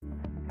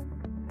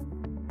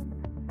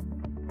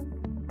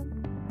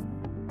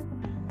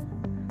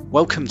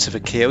Welcome to the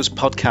Keoghs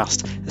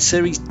podcast, a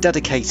series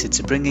dedicated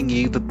to bringing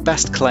you the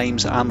best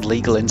claims and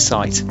legal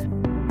insight.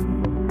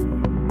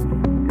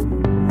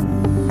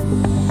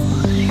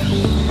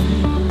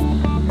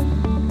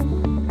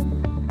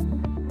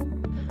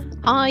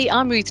 Hi,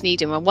 I'm Ruth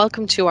Needham and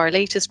welcome to our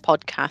latest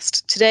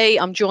podcast. Today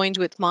I'm joined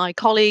with my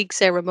colleague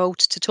Sarah Moat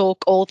to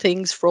talk all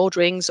things fraud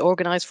rings,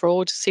 organised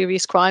fraud,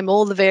 serious crime,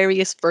 all the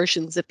various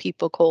versions that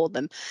people call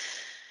them.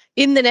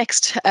 In the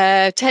next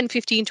 10,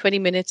 15, 20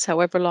 minutes,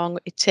 however long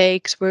it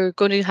takes, we're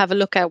going to have a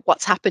look at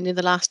what's happened in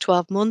the last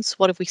 12 months.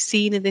 What have we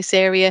seen in this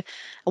area?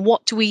 And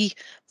what do we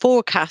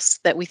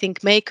forecast that we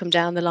think may come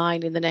down the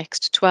line in the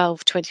next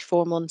 12,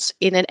 24 months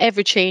in an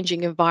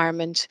ever-changing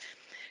environment?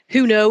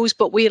 Who knows,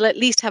 but we'll at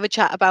least have a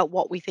chat about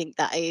what we think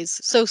that is.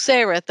 So,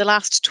 Sarah, the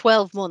last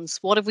 12 months,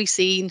 what have we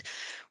seen?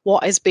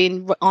 What has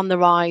been on the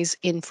rise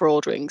in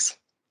fraud rings?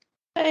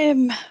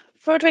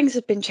 Fraud rings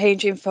have been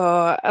changing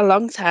for a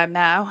long time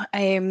now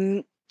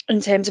in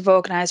terms of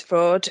organised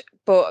fraud,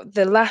 but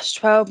the last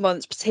 12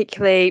 months,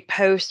 particularly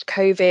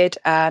post-COVID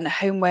and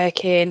home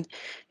working,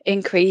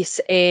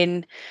 increase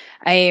in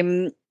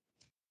using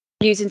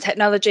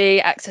technology,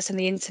 accessing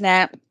the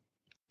internet,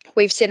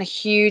 we've seen a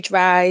huge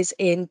rise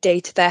in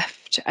data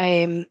theft,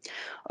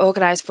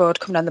 organised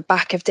fraud coming on the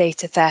back of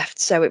data theft.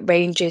 So it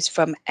ranges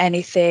from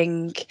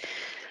anything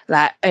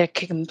like a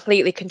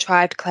completely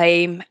contrived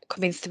claim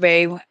coming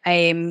through,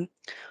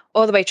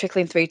 all the way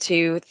trickling through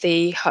to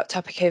the hot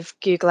topic of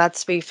Google ad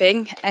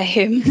spoofing.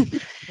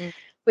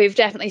 We've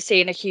definitely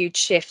seen a huge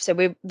shift. So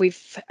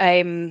we've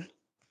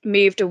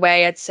moved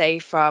away, I'd say,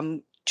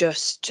 from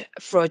just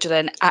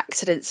fraudulent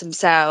accidents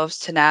themselves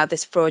to now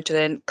this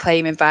fraudulent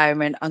claim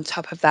environment on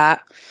top of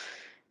that.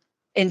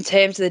 In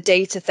terms of the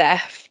data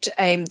theft,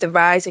 the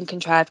rise in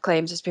contrived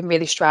claims has been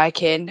really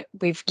striking.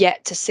 We've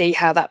yet to see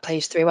how that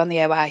plays through on the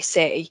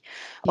OIC,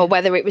 or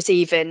whether it was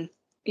even,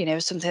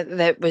 something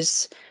that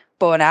was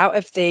born out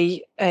of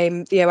the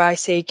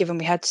OIC, given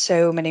we had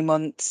so many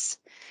months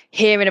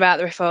hearing about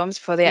the reforms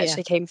before they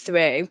actually came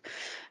through.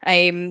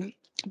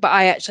 But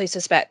I actually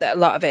suspect that a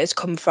lot of it has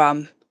come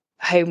from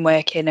home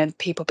working and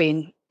people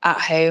being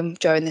at home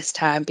during this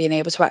time, being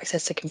able to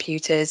access the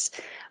computers,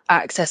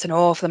 access an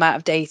awful amount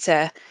of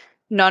data.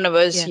 None of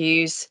us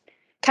use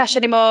cash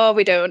anymore.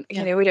 We don't,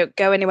 we don't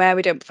go anywhere.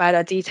 We don't provide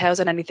our details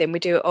on anything. We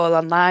do it all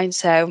online.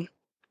 So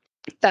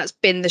that's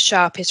been the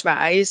sharpest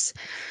rise.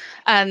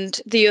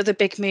 And the other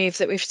big move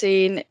that we've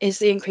seen is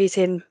the increase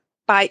in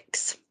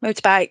motorbikes,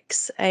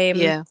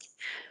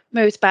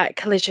 motorbike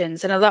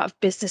collisions, and a lot of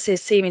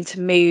businesses seeming to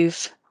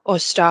move or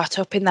start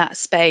up in that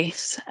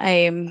space.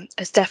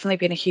 Has definitely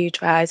been a huge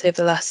rise over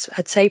the last,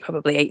 I'd say,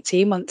 probably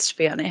 18 months, to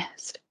be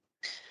honest.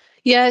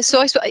 Yeah,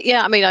 so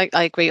I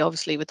agree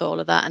obviously with all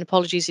of that, and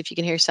apologies if you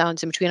can hear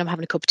sounds in between. I'm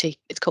having a cup of tea.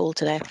 It's cold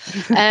today.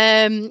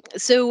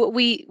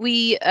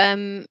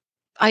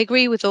 I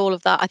agree with all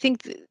of that. I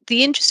think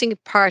the interesting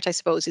part, I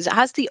suppose, is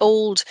has the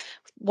old,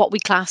 what we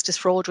classed as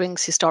fraud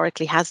rings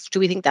historically, do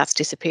we think that's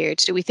disappeared?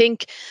 Do we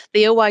think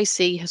the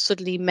OIC has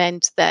suddenly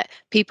meant that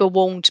people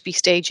won't be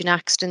staging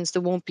accidents,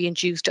 there won't be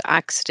induced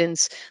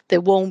accidents,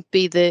 there won't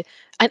be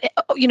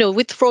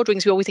with fraud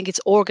rings, we always think it's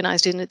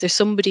organised, isn't it? There's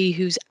somebody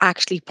who's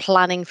actually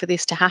planning for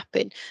this to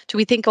happen. Do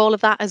we think all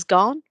of that has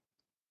gone?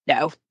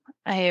 No.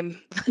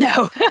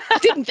 No, I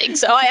didn't think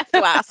so. I have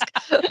to ask.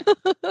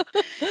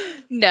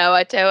 No,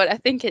 I don't. I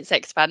think it's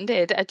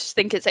expanded. I just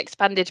think it's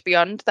expanded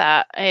beyond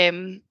that.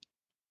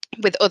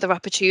 With other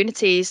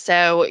opportunities.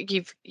 So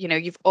you've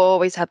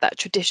always had that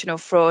traditional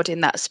fraud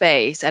in that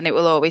space, and it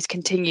will always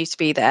continue to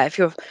be there. If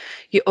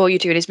all you're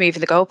doing is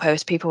moving the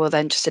goalpost, people will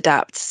then just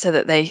adapt so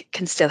that they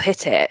can still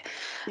hit it.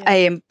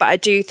 But I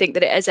do think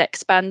that it has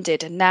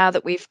expanded, and now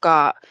that we've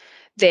got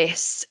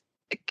this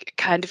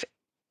kind of,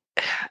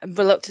 I'm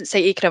reluctant to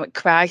say economic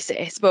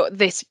crisis, but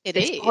this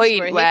point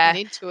we're where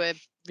hitting into a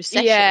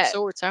recession of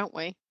sorts, aren't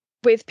we?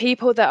 With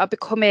people that are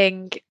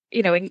becoming,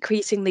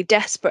 increasingly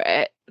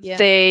desperate,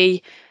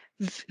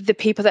 the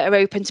people that are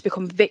open to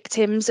become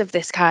victims of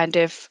this kind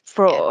of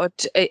fraud,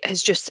 it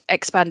has just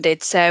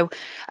expanded. So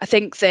I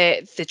think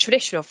the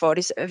traditional fraud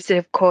is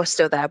of course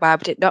still there. Why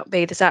would it not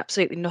be? There's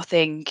absolutely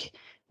nothing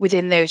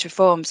within those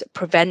reforms that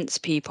prevents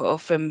people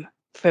from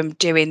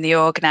doing the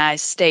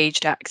organised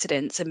staged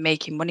accidents and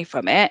making money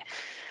from it.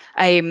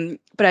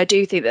 But I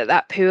do think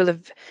that pool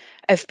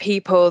of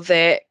people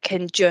that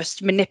can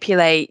just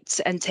manipulate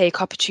and take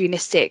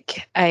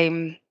opportunistic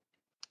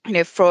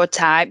fraud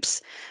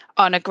types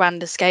on a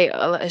grander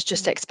scale has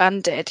just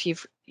expanded.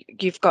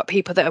 You've got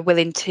people that are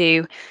willing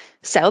to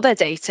sell their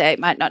data. It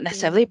might not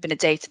necessarily have been a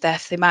data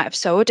theft. They might have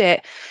sold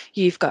it.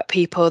 You've got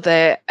people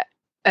that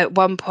at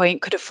one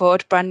point could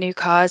afford brand new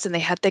cars and they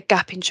had their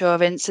gap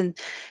insurance, and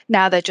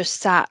now they're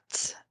just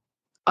sat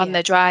on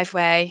their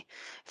driveway.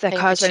 If their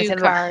car's anything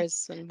and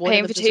one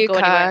paying of them for two go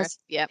cars.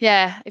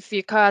 Yeah. If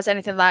your car's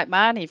anything like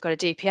mine, you've got a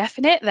DPF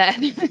in it,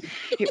 then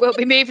it won't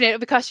be moving. It'll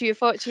be costing you a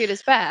fortune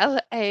as well.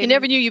 You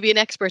never knew you'd be an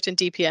expert in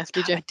DPF,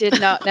 did you? I did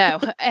not know.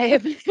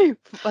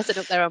 Wasn't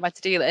up there on my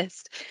to-do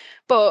list.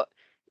 But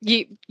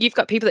you've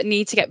got people that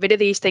need to get rid of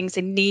these things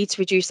and need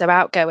to reduce their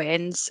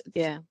outgoings.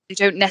 Yeah.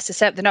 They're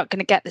not going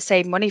to get the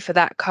same money for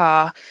that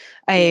car.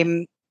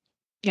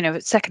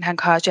 Secondhand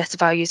cars, yes, the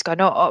value's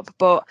gone up,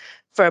 but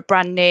for a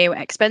brand new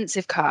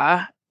expensive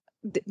car,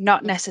 there's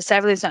not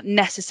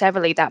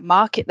necessarily that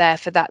market there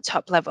for that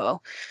top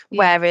level.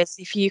 Yeah. Whereas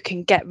if you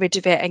can get rid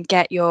of it and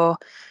get your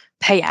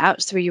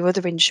payouts through your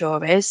other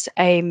insurers,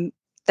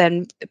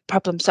 then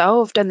problem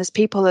solved. And there's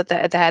people that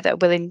are there that are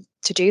willing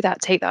to do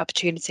that, take that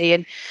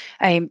opportunity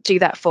and do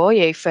that for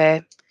you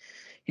for,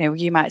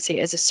 you might see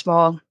it as a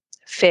small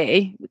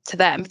fee to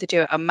them. If they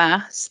do it en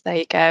masse, there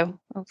you go.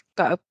 I've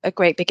got a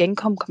great big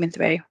income coming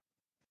through.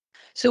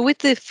 So with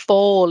the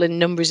fall in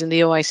numbers in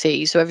the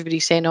OIC, so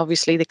everybody's saying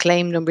obviously the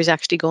claim numbers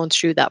actually going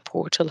through that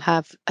portal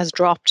has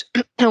dropped.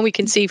 And we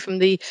can see from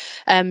the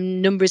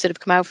numbers that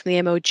have come out from the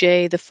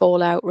MOJ, the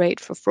fallout rate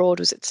for fraud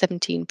was at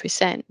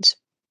 17%.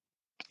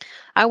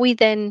 Are we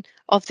then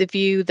of the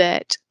view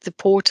that the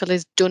portal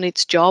has done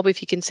its job,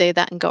 if you can say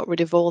that, and got rid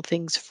of all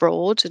things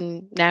fraud,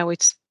 and now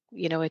it's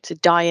a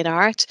dying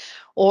art?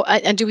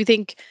 And do we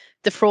think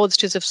the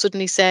fraudsters have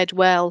suddenly said,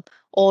 well,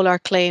 all our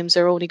claims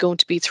are only going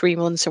to be 3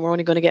 months and we're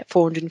only going to get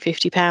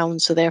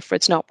 £450, so therefore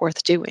it's not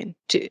worth doing?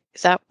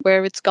 Is that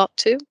where it's got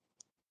to?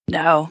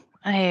 No,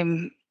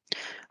 I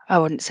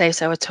wouldn't say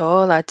so at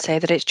all. I'd say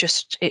that it's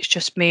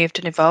just moved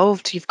and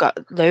evolved. You've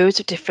got loads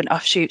of different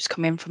offshoots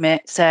coming from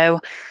it. So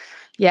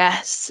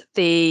yes,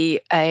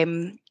 the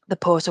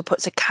portal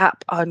puts a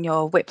cap on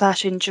your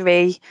whiplash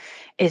injury.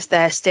 Is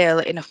there still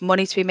enough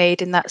money to be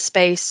made in that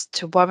space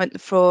to warrant the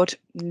fraud?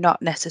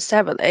 Not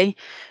necessarily,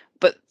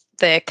 but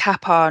the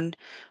cap on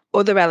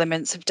other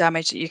elements of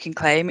damage that you can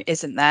claim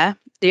isn't there.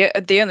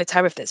 The only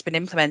tariff that's been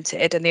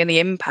implemented and the only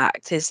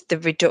impact is the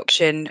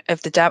reduction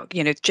of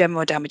the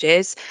general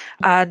damages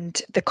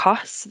and the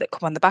costs that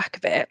come on the back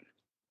of it.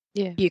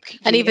 Yeah.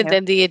 And even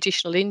then the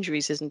additional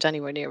injuries isn't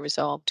anywhere near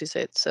resolved, is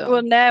it? So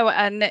well, no,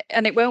 and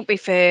it won't be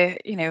for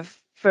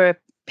a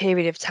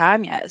period of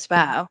time yet as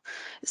well.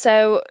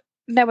 So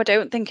no, I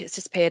don't think it's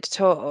disappeared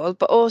at all.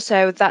 But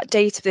also that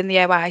data within the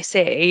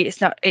OIC, it's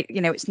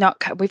not.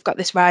 We've got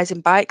this rise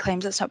in bike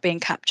claims that's not being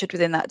captured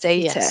within that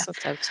data. Yes,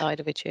 that's outside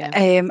of it, yeah.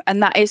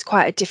 And that is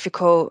quite a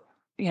difficult.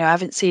 I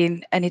haven't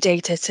seen any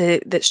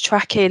data that's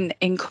tracking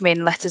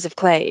incoming letters of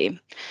claim.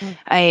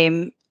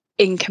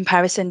 In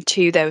comparison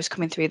to those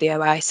coming through the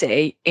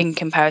OIC, in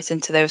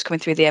comparison to those coming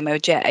through the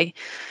MOJ.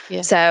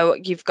 Yeah. So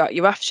you've got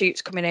your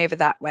offshoots coming over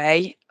that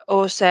way.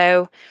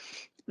 Also,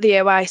 the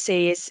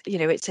OIC is,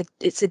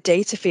 it's a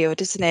data field,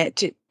 isn't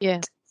it?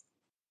 Yeah.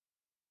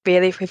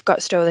 Really, if we've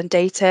got stolen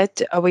data,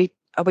 are we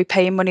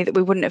paying money that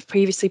we wouldn't have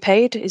previously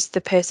paid? Is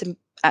the person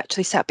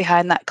actually sat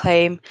behind that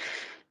claim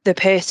the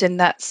person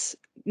that's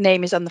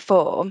name is on the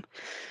form?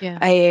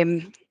 Yeah.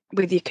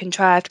 With your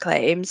contrived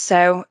claims.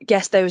 So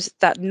yes,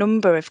 that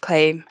number of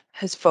claim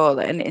has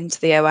fallen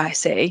into the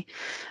OIC.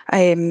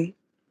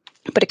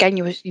 But again,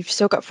 you've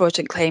still got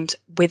fraudulent claims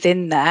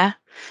within there.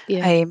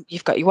 Yeah.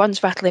 You've got your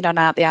ones rattling on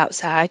out the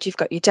outside. You've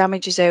got your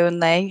damages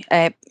only,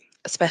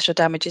 special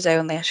damages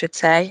only, I should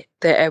say,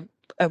 that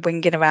are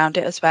winging around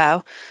it as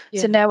well.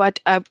 Yeah. So no,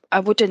 I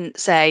wouldn't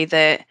say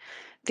that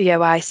the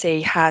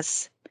OIC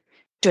has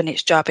done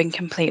its job in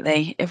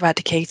completely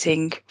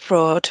eradicating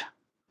fraud.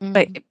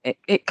 Like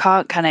it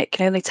can't, can it? It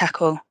can only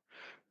tackle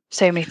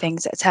so many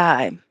things at a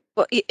time.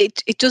 Well,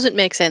 it doesn't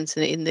make sense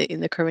in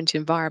the current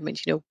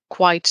environment.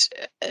 Quite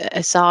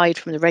aside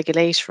from the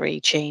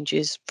regulatory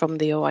changes from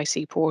the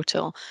OIC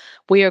portal,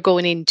 we are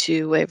going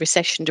into a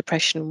recession,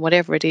 depression,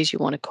 whatever it is you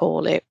want to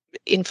call it.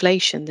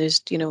 Inflation.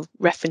 There's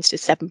reference to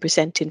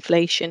 7%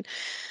 inflation.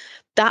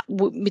 That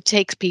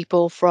takes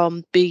people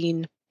from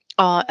being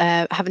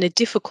having a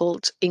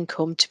difficult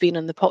income to being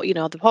on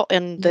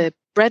the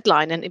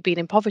breadline and being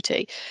in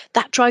poverty.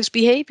 That drives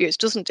behaviours,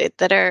 doesn't it?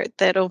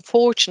 That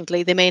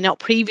unfortunately they may not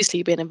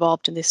previously been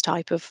involved in this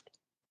type of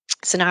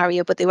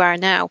scenario, but they are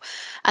now.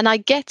 And I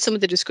get some of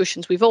the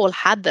discussions, we've all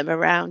had them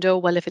around, oh,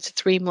 well, if it's a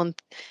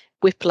 3-month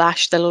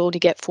whiplash, they'll only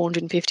get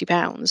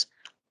 £450.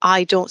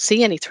 I don't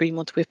see any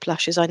 3-month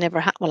whiplashes. I never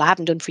had. Well, I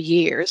haven't done for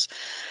years.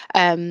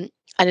 And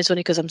it's only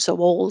because I'm so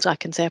old, I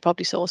can say I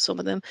probably saw some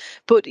of them.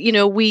 But,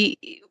 we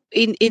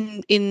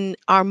in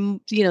our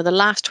the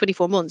last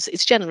 24 months,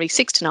 it's generally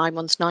 6 to 9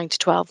 months, 9 to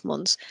 12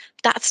 months.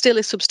 That's still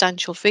a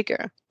substantial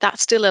figure.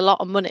 That's still a lot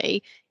of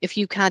money if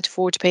you can't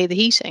afford to pay the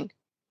heating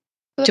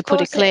to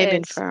put a claim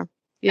in for.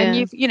 Yeah.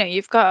 And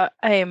you've got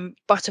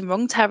bottom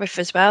rung tariff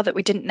as well that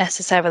we didn't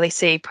necessarily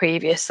see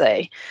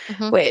previously,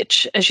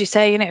 which, as you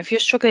say, if you're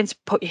struggling to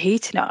put your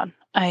heating on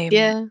and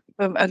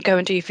go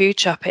and do your food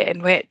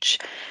shopping, which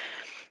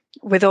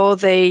with all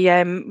the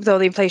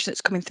inflation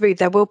that's coming through,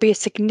 there will be a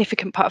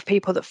significant part of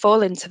people that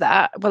fall into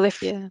that. Well,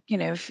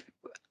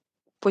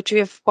 would you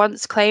have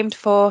once claimed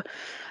for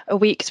a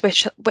week's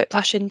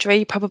whiplash injury?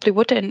 You probably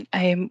wouldn't.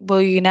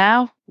 Will you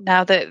now?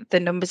 Now that the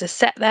numbers are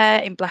set there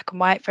in black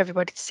and white for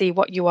everybody to see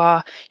what you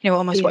are,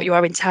 almost what you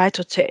are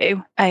entitled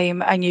to,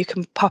 and you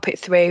can pop it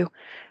through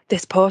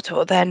this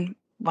portal, then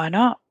why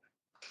not?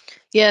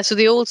 Yeah, so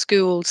the old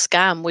school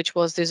scam, which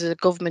was there's a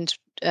government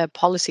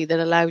policy that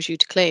allows you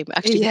to claim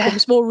actually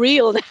becomes more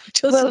real now,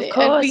 doesn't well, of it?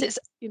 course,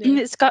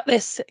 it's got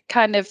this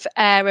kind of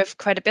air of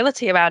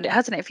credibility around it,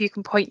 hasn't it? If you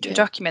can point to a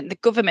document, the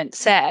government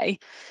say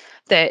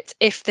that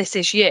if this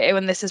is you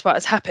and this is what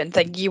has happened,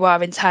 then you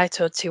are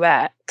entitled to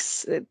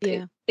X.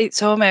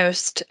 It's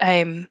almost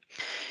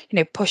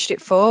pushed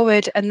it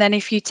forward. And then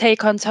if you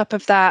take on top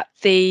of that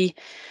the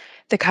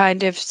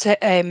kind of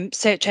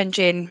search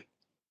engine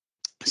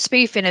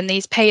spoofing and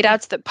these paid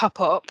ads that pop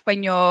up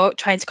when you're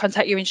trying to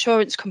contact your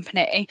insurance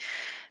company,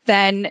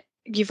 then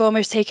you've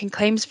almost taken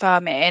claims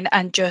farming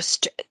and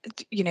just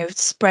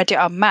spread it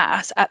en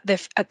masse at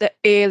the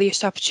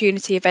earliest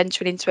opportunity of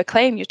entering into a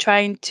claim. You're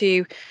trying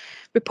to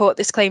report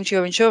this claim to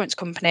your insurance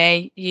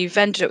company. You've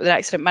ended up with an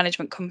accident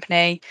management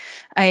company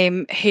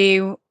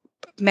who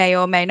may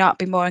or may not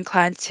be more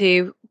inclined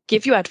to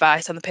give you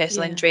advice on the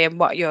personal injury and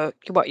what you're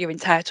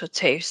entitled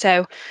to.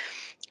 So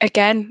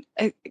again,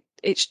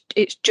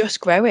 it's just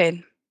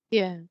growing.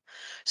 Yeah.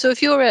 So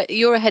if you're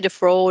a head of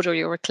fraud or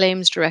you're a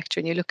claims director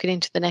and you're looking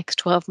into the next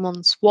 12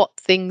 months, what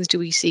things do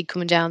we see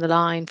coming down the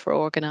line for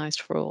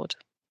organised fraud?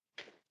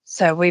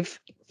 So we've,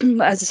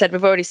 as I said,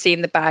 we've already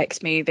seen the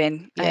bikes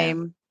moving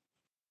on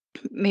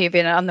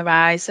the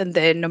rise and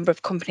the number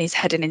of companies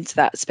heading into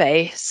that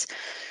space.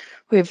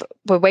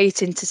 We're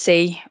waiting to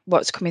see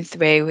what's coming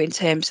through in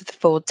terms of the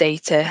full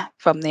data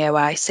from the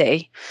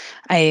OIC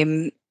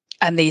and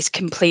these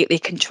completely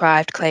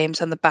contrived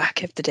claims on the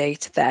back of the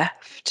data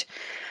theft.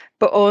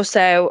 But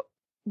also,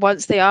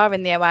 once they are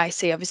in the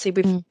OIC, obviously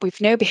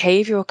we've no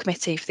behavioural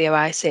committee for the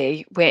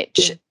OIC,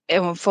 which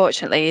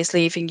unfortunately is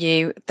leaving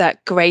you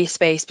that grey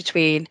space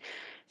between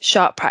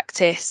sharp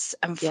practice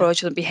and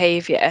fraudulent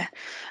behaviour.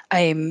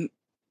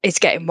 Is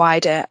getting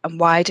wider and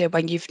wider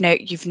when you've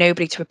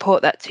nobody to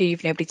report that to,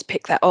 you've nobody to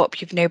pick that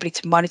up, you've nobody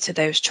to monitor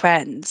those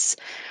trends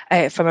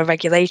from a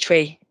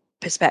regulatory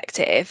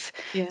perspective,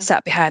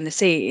 sat behind the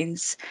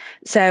scenes.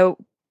 So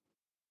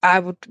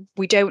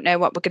we don't know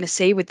what we're going to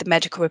see with the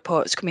medical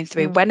reports coming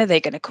through. When are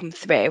they going to come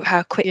through?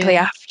 How quickly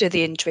after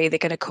the injury they're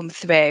going to come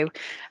through?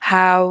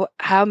 How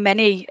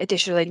many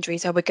additional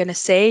injuries are we going to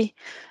see?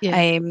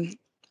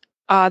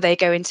 Are they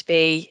going to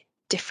be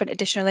different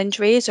additional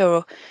injuries,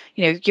 or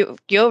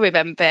you'll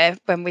remember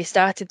when we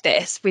started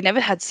this, we never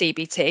had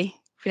CBT.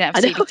 We didn't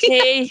have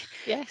CBT.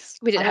 Yes,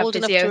 we didn't I'm have old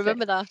enough to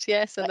remember that.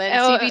 Yes, and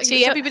then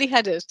CBT, everybody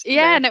had it.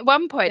 And at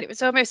one point it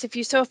was almost, if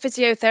you saw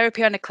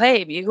physiotherapy on a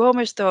claim, you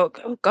almost thought,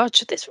 oh God,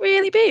 should this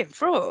really be in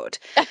fraud?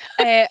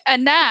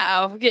 And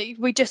now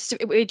we just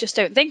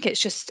don't think it's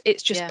just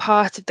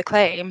part of the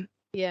claim.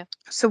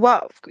 So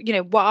what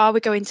are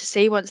we going to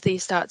see once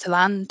these start to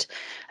land?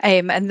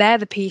 And they're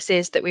the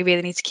pieces that we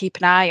really need to keep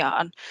an eye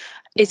on.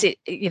 Is it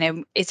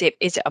en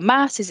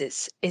masse?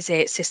 Is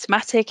it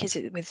systematic? Is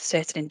it with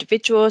certain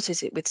individuals?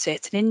 Is it with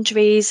certain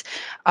injuries?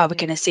 Are we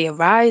going to see a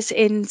rise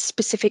in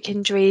specific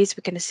injuries?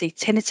 We're going to see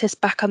tinnitus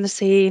back on the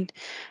scene.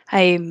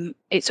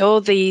 It's all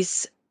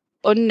these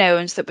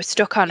unknowns that we're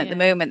stuck on at the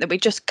moment that we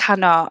just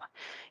cannot,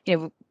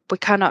 we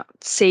cannot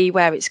see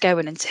where it's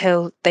going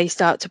until they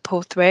start to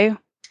pull through.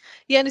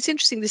 Yeah, and it's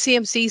interesting, the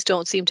CMCs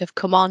don't seem to have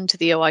come on to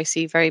the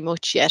OIC very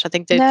much yet. I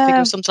think the figure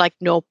was something like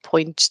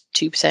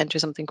 0.2% or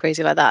something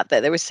crazy like that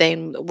they were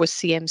saying was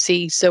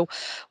CMC. So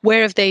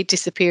where have they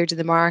disappeared in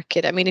the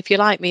market? I mean, if you're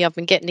like me, I've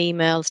been getting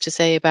emails to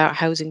say about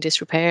housing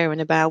disrepair and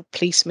about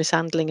police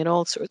mishandling and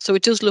all sorts. So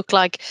it does look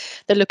like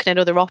they're looking at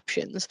other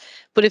options.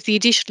 But if the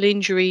additional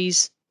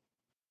injuries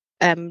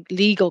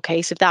legal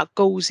case, if that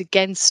goes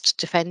against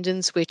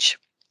defendants, which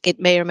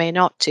it may or may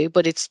not do,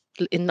 but it's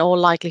in all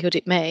likelihood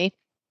it may,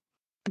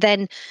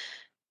 then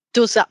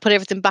does that put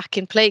everything back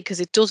in play? Because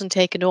it doesn't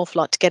take an awful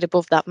lot to get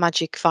above that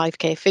magic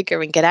 5k figure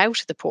and get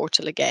out of the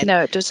portal again. No,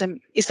 it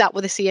doesn't. Is that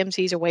what the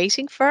CMCs are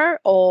waiting for,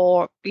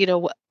 or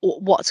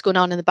what's going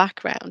on in the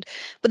background?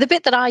 But the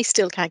bit that I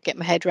still can't get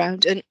my head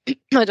around, and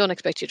I don't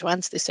expect you to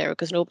answer this, Sarah,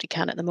 because nobody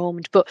can at the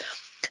moment, but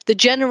the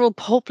general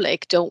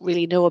public don't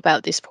really know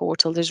about this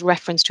portal. There's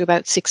reference to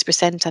about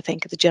 6%, I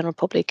think, of the general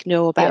public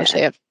know about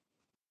it.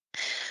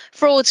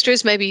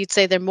 Fraudsters, maybe you'd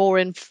say they're more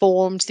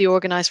informed, the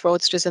organised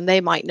fraudsters, and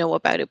they might know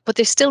about it, but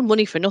there's still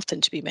money for nothing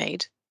to be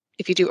made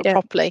if you do it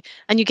properly,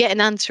 and you get an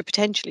answer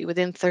potentially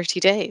within 30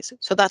 days.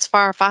 So that's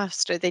far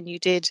faster than you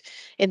did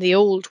in the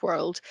old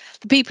world.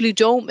 The people who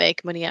don't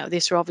make money out of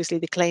this are obviously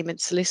the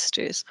claimant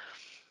solicitors,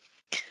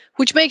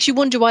 which makes you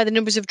wonder why the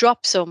numbers have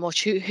dropped so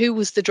much. Who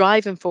was the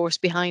driving force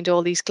behind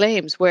all these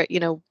claims?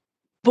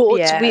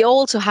 But we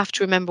also have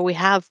to remember we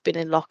have been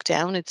in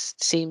lockdown.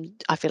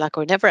 I feel like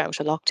we're never out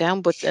of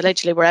lockdown, but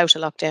allegedly we're out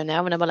of lockdown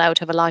now and I'm allowed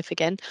to have a life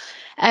again.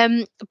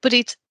 But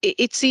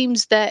it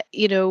seems that,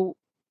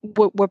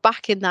 we're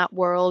back in that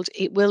world.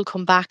 It will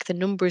come back. The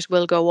numbers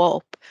will go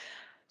up.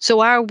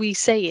 So are we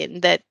saying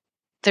that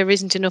there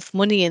isn't enough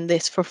money in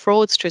this for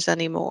fraudsters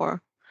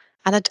anymore?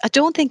 And I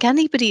don't think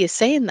anybody is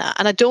saying that.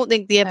 And I don't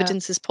think the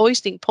evidence is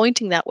pointing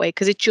that way,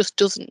 because it just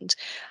doesn't.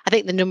 I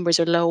think the numbers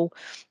are low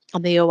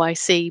on the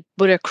OIC,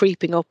 but are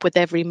creeping up with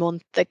every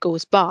month that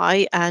goes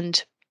by.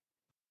 And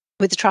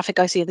with the traffic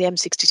I see in the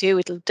M62,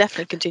 it'll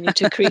definitely continue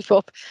to creep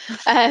up.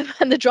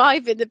 And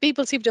the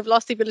people seem to have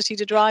lost the ability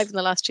to drive in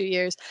the last 2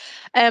 years.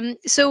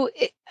 So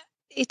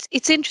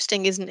it's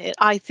interesting, isn't it?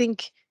 I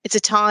think it's a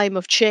time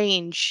of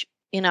change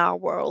in our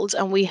world,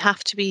 and we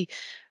have to be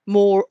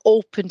more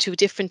open to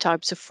different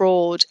types of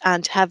fraud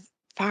and have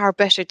far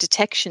better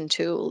detection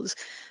tools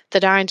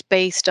that aren't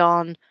based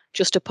on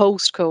just a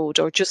postcode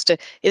or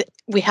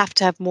we have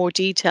to have more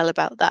detail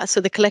about that. So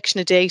the collection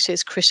of data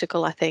is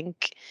critical, I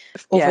think,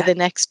 over the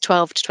next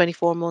 12 to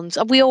 24 months.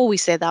 And we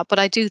always say that, but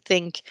I do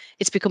think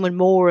it's becoming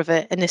more of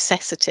a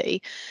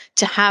necessity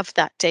to have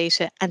that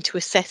data and to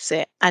assess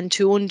it and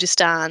to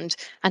understand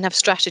and have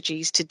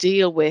strategies to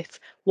deal with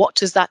what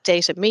does that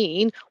data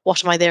mean?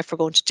 What am I therefore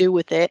going to do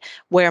with it?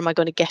 Where am I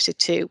going to get it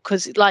to?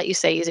 Because like you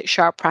say, is it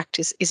sharp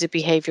practice? Is it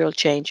behavioural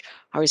change?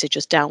 Or is it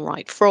just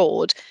downright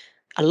fraud?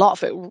 A lot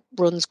of it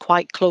runs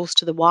quite close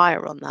to the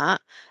wire on that.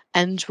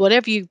 And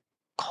whatever you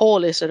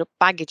call it or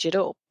baggage it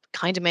up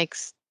kind of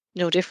makes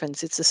no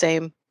difference. It's the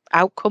same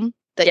outcome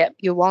that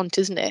you want,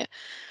 isn't it?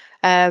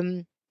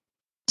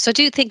 So I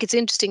do think it's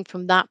interesting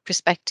from that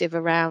perspective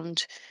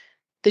around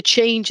the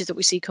changes that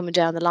we see coming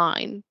down the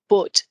line.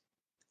 But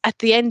at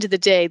the end of the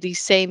day,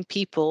 these same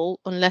people,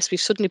 unless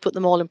we've suddenly put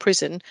them all in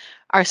prison,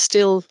 are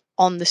still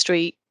on the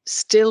street,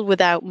 still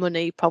without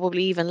money,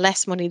 probably even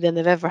less money than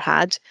they've ever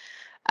had.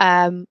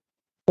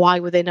 Why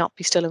would they not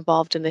be still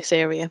involved in this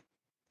area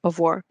of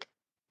work?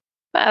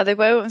 Well, they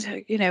won't,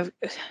 I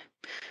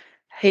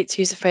hate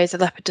to use the phrase, the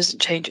leopard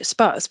doesn't change its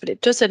spots, but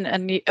it doesn't.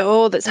 And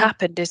all that's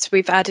happened is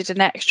we've added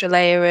an extra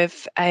layer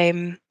of,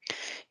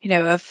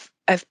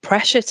 of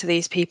pressure to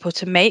these people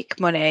to make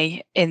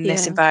money in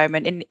this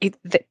environment. And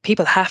that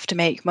people have to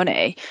make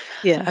money.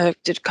 I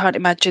can't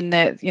imagine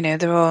that,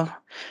 they're all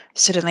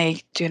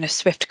suddenly doing a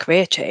swift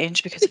career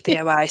change because of the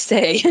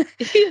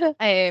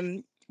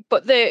OIC.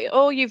 But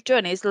all you've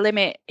done is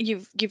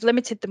you've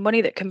limited the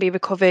money that can be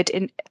recovered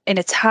in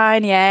a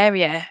tiny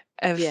area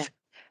of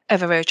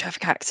a road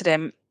traffic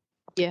accident.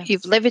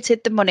 You've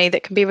limited the money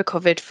that can be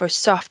recovered for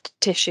soft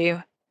tissue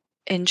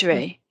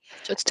injury.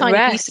 So it's a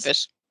tiny piece of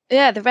it.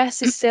 Yeah, the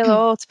rest is still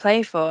all to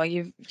play for.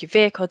 Your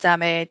vehicle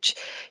damage,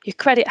 your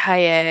credit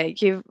hire,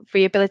 your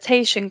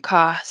rehabilitation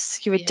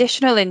costs, your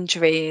additional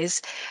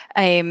injuries,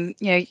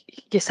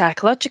 your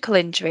psychological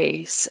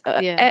injuries.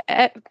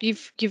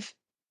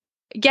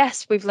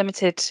 We've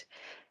limited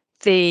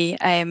the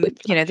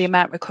the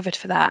amount recovered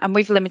for that, and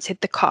we've limited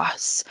the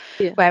costs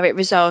where it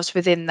resolves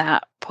within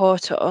that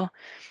portal.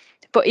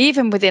 But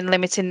even within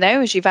limiting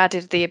those, you've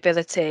added the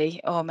ability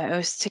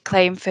almost to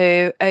claim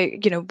for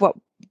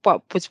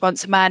what was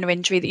once a minor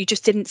injury that you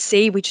just didn't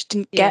see. We just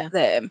didn't get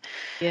them.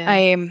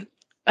 And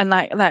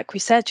like we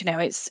said,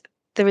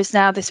 there is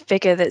now this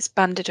figure that's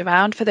banded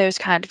around for those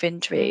kind of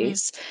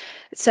injuries.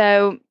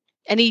 So.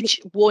 And each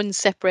one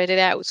separated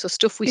out. So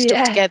stuff we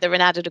stuck together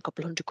and added a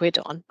couple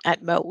 £100 on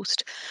at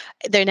most.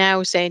 They're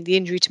now saying the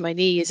injury to my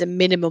knee is a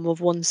minimum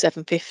of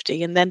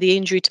 1,750. And then the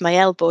injury to my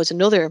elbow is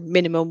another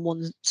minimum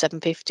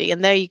 1,750.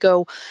 And there you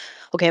go.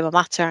 Okay, my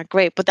maths aren't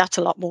great, but that's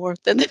a lot more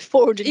than the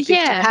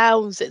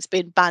 £450 that's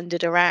been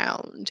banded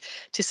around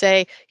to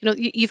say,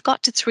 you've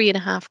got to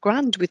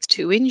 £3,500 with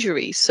 2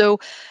 injuries. So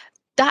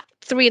that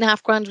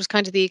 £3,500 was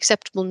kind of the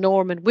acceptable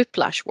norm in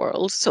whiplash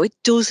world. So it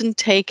doesn't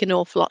take an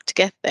awful lot to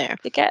get there.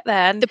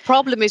 The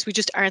problem is we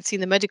just aren't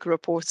seeing the medical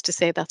reports to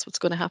say that's what's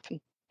going to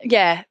happen.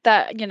 Yeah,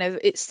 that,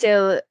 it's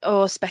still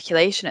all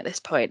speculation at this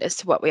point as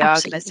to what we are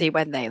going to see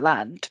when they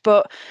land.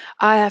 But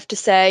I have to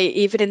say,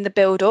 even in the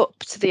build up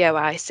to the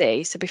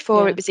OIC, so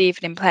before it was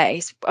even in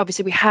place,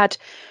 obviously we had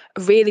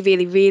a really,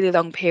 really, really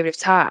long period of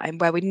time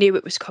where we knew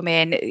it was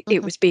coming,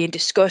 it was being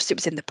discussed, it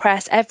was in the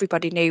press,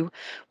 everybody knew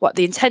what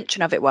the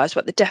intention of it was,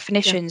 what the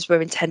definitions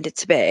were intended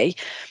to be.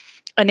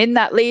 And in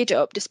that lead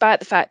up, despite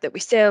the fact that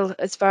we still,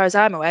 as far as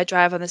I'm aware,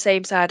 drive on the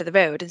same side of the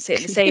road and sit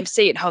in the same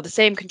seat and hold the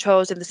same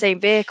controls in the same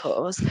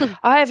vehicles,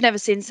 I have never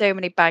seen so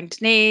many banged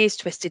knees,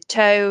 twisted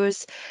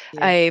toes.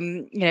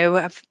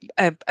 I've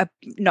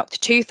knocked a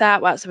tooth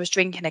out whilst I was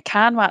drinking a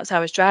can whilst I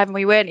was driving.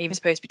 We weren't even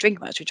supposed to be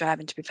drinking whilst we were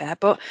driving, to be fair.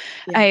 But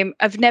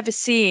I've never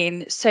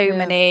seen so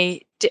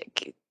many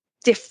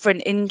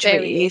different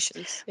injuries.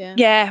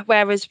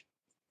 Whereas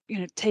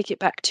take it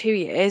back 2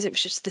 years, it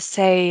was just the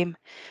same.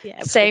 You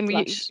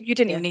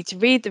didn't even need to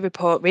read the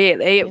report,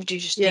 really. You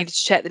just needed to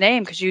check the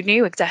name because you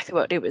knew exactly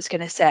what it was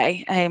going to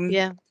say.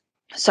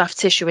 Soft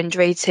tissue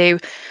injury to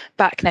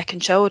back, neck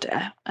and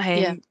shoulder.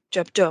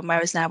 Job done.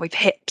 Whereas now we've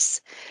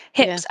hips,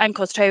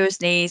 ankles,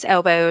 toes, knees,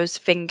 elbows,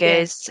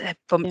 fingers,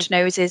 bumped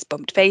noses,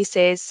 bumped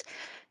faces.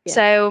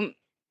 So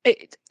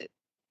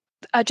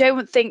I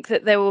don't think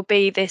that there will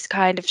be this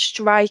kind of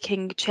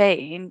striking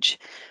change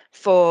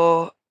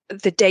for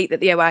the date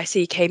that the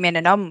OIC came in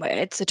and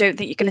onwards. I don't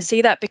think you're going to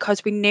see that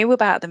because we knew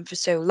about them for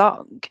so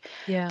long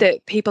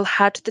that people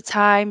had the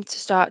time to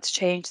start to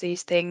change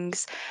these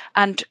things.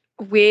 And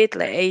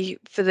weirdly,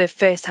 for the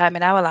first time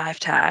in our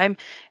lifetime,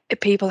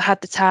 people had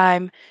the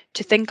time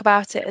to think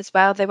about it as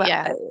well. There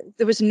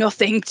was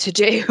nothing to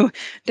do.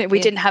 We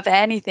didn't have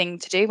anything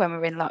to do when we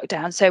were in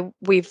lockdown. So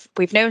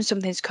we've known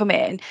something's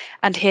coming,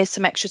 and here's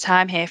some extra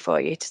time here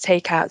for you to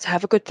take out, to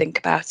have a good think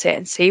about it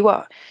and see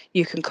what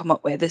you can come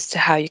up with as to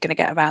how you're going to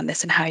get around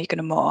this and how you're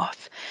going to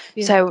morph.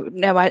 So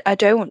no, I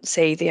don't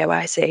see the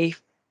OIC,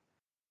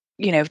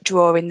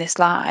 drawing this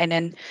line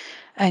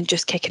and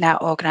just kicking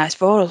out organised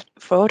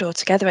fraud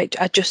altogether.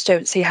 I just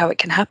don't see how it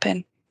can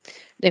happen.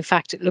 In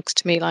fact, it looks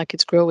to me like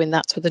it's growing.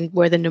 That's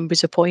where the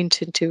numbers are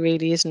pointing to,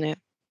 really, isn't it?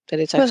 That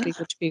it's actually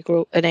going to be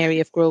an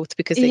area of growth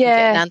because they can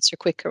get an answer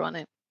quicker on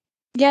it.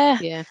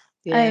 Yeah.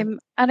 And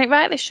it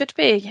rightly should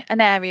be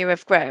an area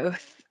of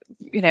growth.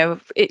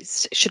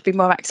 It should be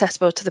more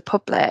accessible to the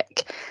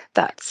public.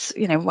 That's,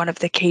 one of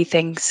the key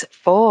things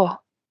for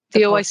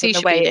the OIC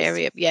should be an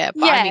area,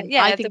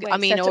 I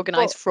mean,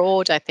 organised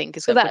fraud, I think,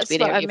 is going to be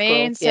an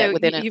area of growth.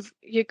 So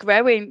you're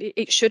growing.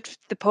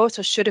 The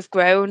portal should have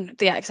grown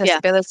the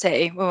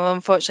accessibility. Well,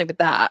 unfortunately, with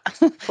that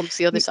comes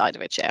the other side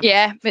of it.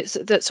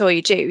 That's all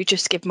you do. You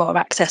just give more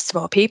access to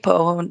more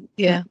people.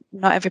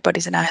 Not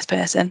everybody's a nice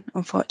person,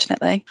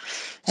 unfortunately.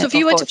 So if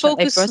you were to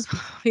focus,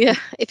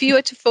 if you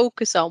were to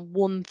focus on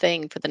one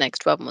thing for the next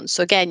 12 months,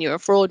 so again, you're a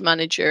fraud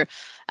manager,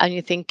 and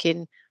you're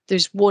thinking,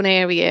 there's one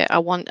area I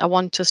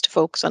want us to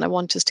focus on. I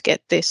want us to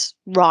get this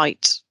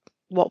right.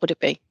 What would it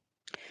be?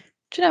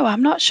 Do you know,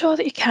 I'm not sure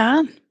that you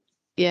can.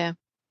 Yeah.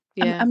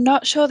 I'm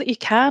not sure that you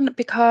can,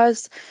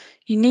 because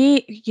you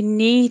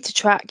need to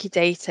track your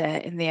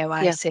data in the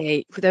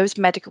OIC. For those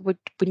medical, we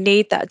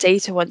need that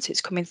data once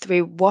it's coming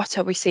through. What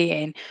are we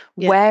seeing?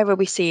 Where are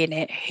we seeing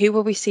it? Who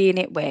are we seeing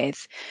it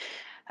with?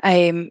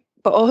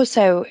 But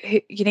also,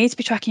 you need to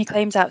be tracking your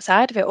claims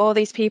outside of it. All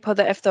these people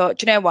that have thought,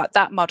 do you know what,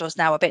 that model's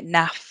now a bit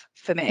naff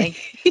for me.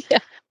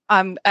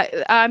 I'm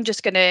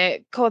just going to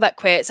call that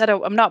quits.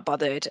 I'm not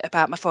bothered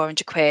about my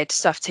 400 quid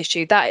soft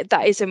tissue.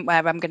 That isn't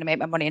where I'm going to make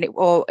my money, and it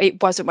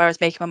wasn't where I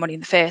was making my money in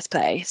the first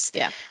place.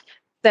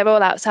 They're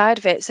all outside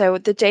of it. So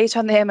the data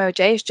on the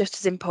MOJ is just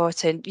as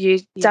important. Your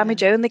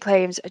damage only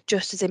claims are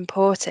just as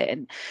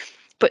important.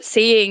 But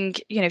seeing,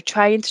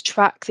 trying to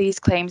track these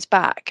claims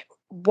back,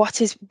 what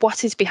is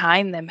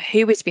behind them,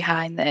 who is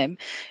behind them,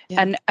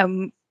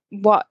 and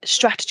what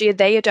strategy are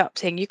they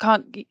adopting? You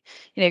can't,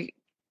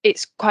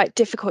 it's quite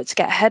difficult to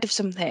get ahead of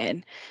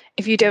something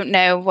if you don't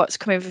know what's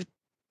coming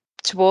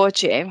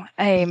towards you.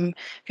 If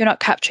you're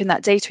not capturing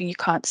that data and you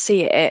can't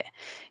see it,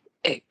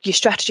 your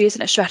strategy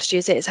isn't a strategy,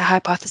 is it? It's a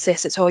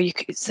hypothesis. It's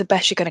the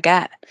best you're going to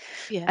get.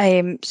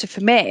 So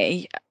for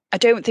me, I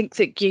don't think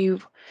that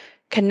you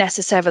can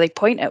necessarily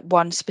point at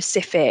one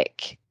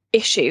specific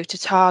issue to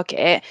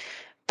target,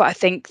 but I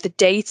think the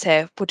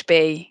data would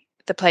be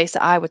the place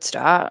that I would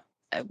start.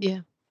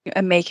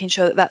 And making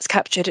sure that that's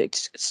captured.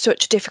 It's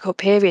such a difficult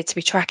period to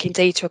be tracking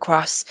data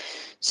across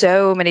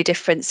so many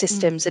different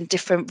systems and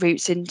different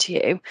routes into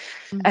you.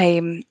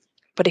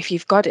 But if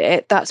you've got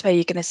it, that's where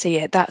you're going to see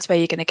it. That's where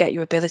you're going to get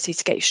your ability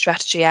to get your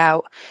strategy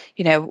out,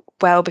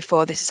 well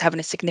before this is having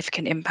a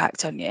significant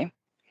impact on you.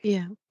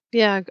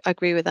 Yeah, I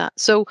agree with that.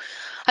 So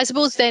I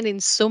suppose then,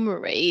 in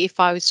summary, if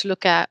I was to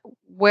look at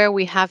where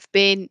we have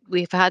been,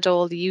 we've had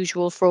all the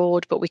usual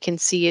fraud, but we can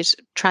see it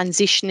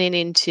transitioning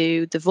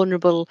into the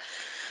vulnerable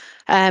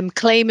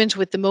claimant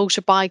with the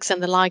motorbikes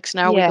and the likes.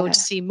 Now we're going to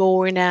see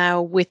more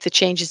now with the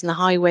changes in the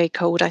highway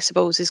code, I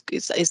suppose.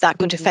 Is that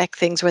going to affect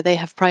things where they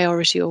have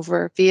priority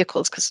over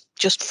vehicles? Because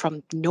just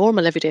from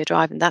normal everyday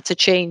driving, that's a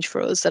change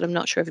for us that I'm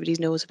not sure everybody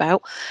knows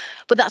about.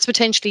 But that's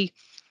potentially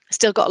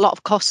still got a lot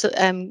of cost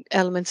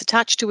elements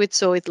attached to it,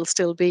 so it'll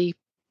still be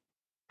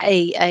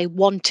a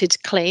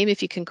wanted claim,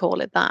 if you can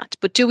call it that.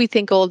 But do we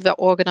think all the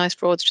organised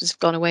fraudsters have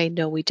gone away?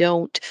 No, we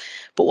don't.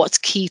 But what's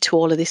key to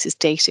all of this is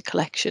data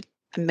collection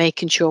and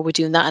making sure we're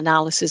doing that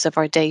analysis of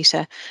our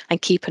data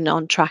and keeping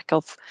on track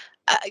of,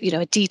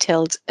 a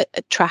detailed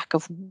track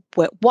of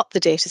what the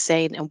data is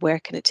saying and where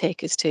can it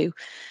take us to.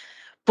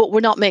 But we're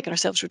not making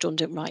ourselves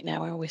redundant right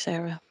now, are we,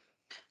 Sarah?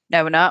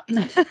 No, we're not.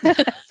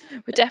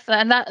 We're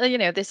definitely, and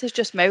that, this is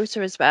just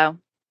motor as well.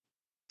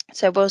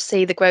 So we'll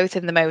see the growth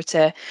in the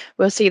motor,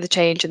 we'll see the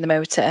change in the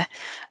motor,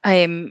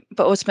 but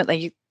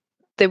ultimately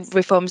the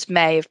reforms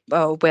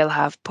will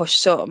have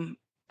pushed some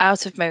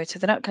out of motor.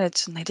 They're not going to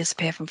suddenly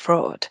disappear from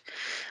fraud.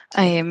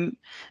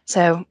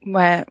 So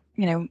where,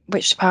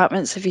 which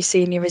departments have you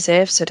seen your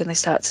reserves suddenly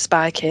start to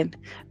spike in?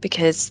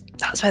 Because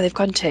that's where they've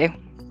gone to.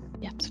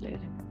 Yeah, absolutely.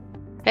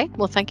 Okay,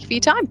 well, thank you for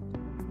your time.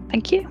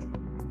 Thank you.